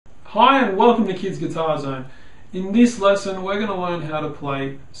Hi and welcome to Kids Guitar Zone. In this lesson we're going to learn how to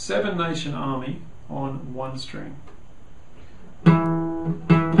play Seven Nation Army on one string.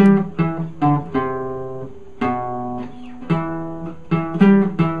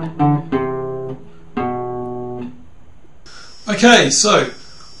 Okay, so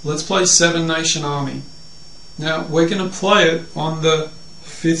let's play Seven Nation Army. Now we're going to play it on the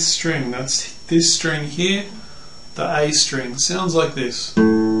fifth string. That's this string here, the A string. Sounds like this.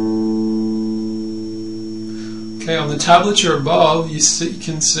 Okay, on the tablature above you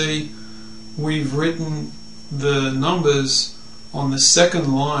can see we've written the numbers on the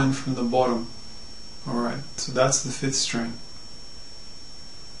second line from the bottom. Alright, so that's the fifth string.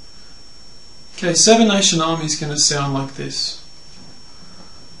 Okay, Seven Nation Army is going to sound like this.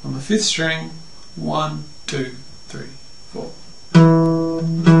 On the fifth string, 1, 2, 3, 4.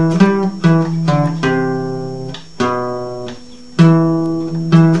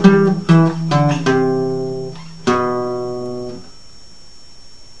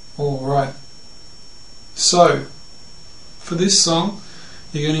 Alright, so for this song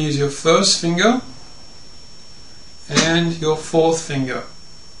you're going to use your first finger and your fourth finger,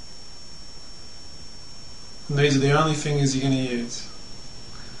 and these are the only fingers you're going to use.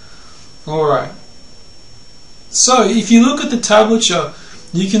 Alright, so if you look at the tablature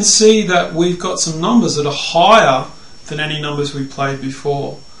you can see that we've got some numbers that are higher than any numbers we played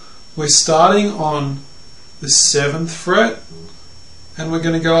before. We're starting on the 7th fret and we're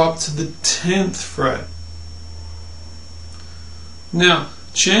going to go up to the 10th fret. Now,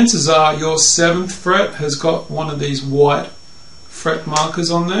 chances are your 7th fret has got one of these white fret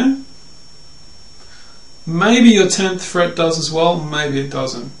markers on there. Maybe your 10th fret does as well, maybe it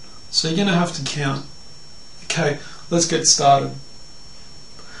doesn't. So you're going to have to count. Okay, let's get started.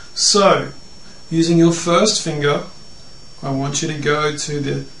 So, using your first finger, I want you to go to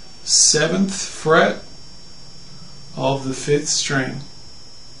the 7th fret of the 5th string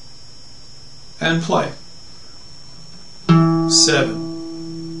and play 7.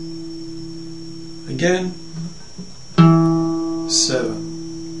 Again,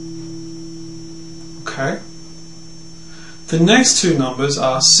 7. Okay. The next two numbers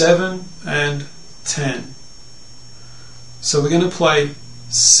are 7 and 10. So we're going to play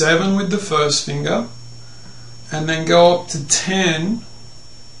 7 with the first finger and then go up to 10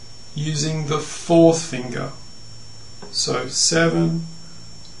 using the fourth finger. So 7,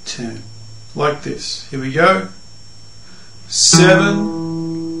 10, like this. Here we go.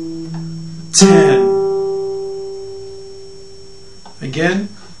 7, 10. Again,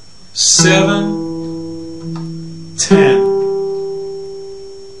 7, 10.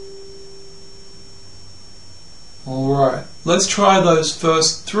 Alright, let's try those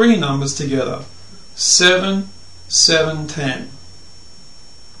first three numbers together. 7, 7, 10.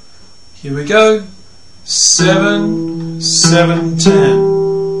 Here we go. 7, 7, 10.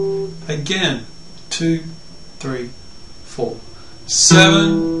 Again, 2, 3, 4.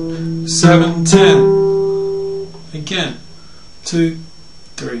 7, 7, 10. Again, 2,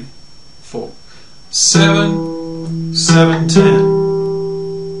 3, 4. 7, 7, 10.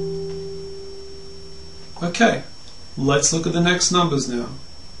 Okay, let's look at the next numbers now.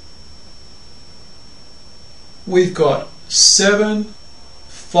 We've got 7,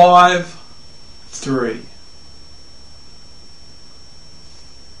 5, 3.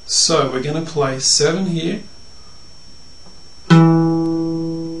 So we're going to play 7 here.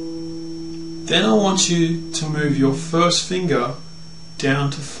 Then I want you to move your first finger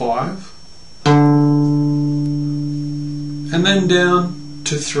down to 5 and then down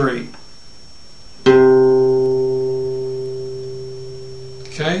to 3.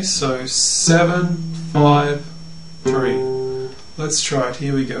 Okay, so 7, 5, 3. Let's try it.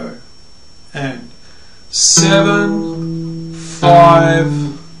 Here we go. And 7,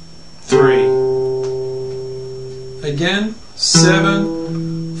 5, 3. Again,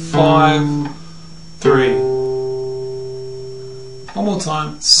 7, 5, 3. One more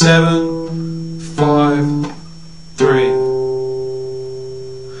time. 7, 5, 3.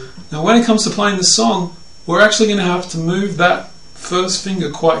 Now when it comes to playing the song, we're actually going to have to move that first finger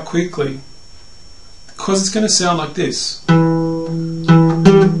quite quickly because it's going to sound like this.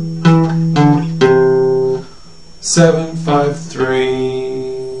 7, 5, 3.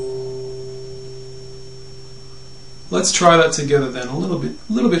 Let's try that together then, a little bit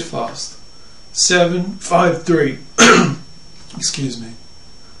fast. 7, 5, 3. Excuse me.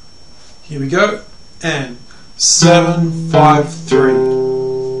 Here we go. And 7, 5, 3.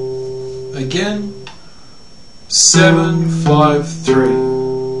 Again. 7, 5, 3.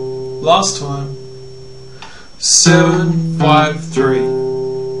 Last time. 7, 5, 3.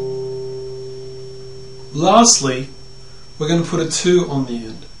 Lastly, we're going to put a 2 on the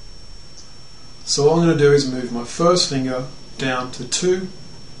end. So what I'm going to do is move my first finger down to 2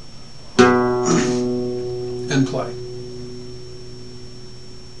 and play.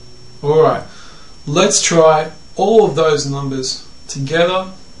 Alright, let's try all of those numbers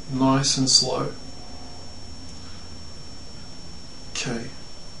together, nice and slow. Okay,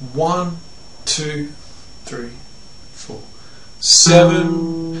 1, 2, 3, 4.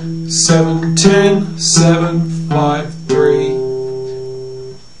 7, 7, 10, 7, 5, 3,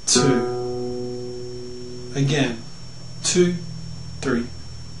 2. Again, 2, 3,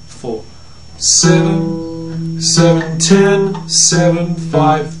 4. 7, 7, 10, 7,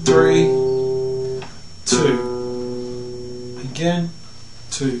 5, 3, 2. Again,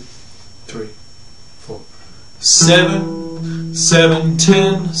 2, 3, 4. 7, 7,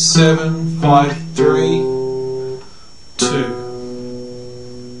 10, 7, 5, 3, 2.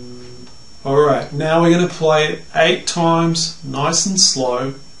 Alright, now we're going to play it 8 times, nice and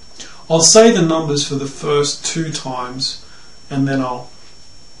slow. I'll say the numbers for the first 2 times and then I'll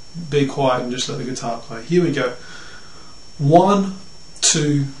be quiet and just let the guitar play. Here we go. 1,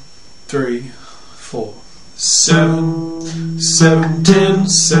 2, 3, 4. 7, 7, 10,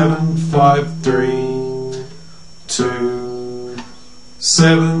 7, 5, 3, 2.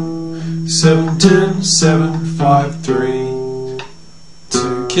 7, 7, 10, 7, 5, 3,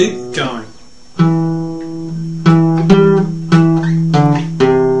 2. Keep going.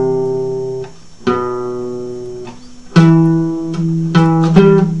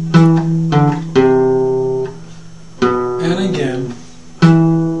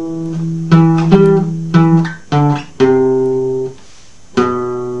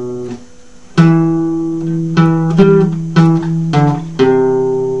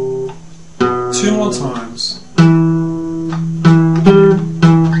 Two more times.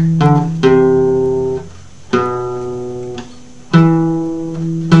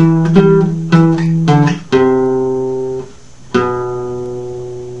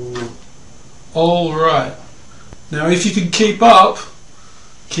 Alright. Now if you could keep up,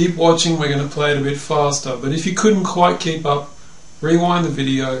 keep watching, we're going to play it a bit faster. But if you couldn't quite keep up, rewind the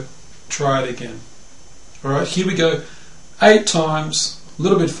video, try it again. Alright, here we go. 8 times, a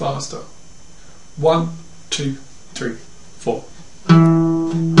little bit faster. 1, 2, 3, 4.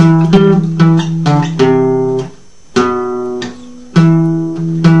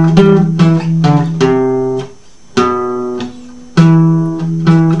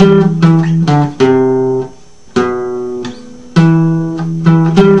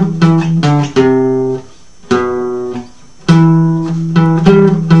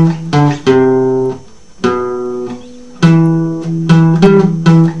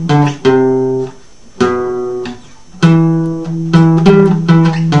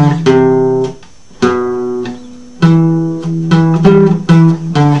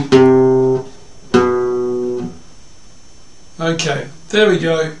 Okay, there we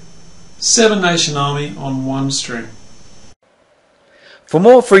go. 7 Nation Army on 1 string. For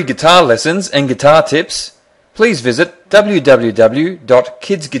more free guitar lessons and guitar tips, please visit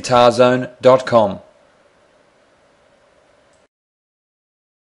www.kidsguitarzone.com.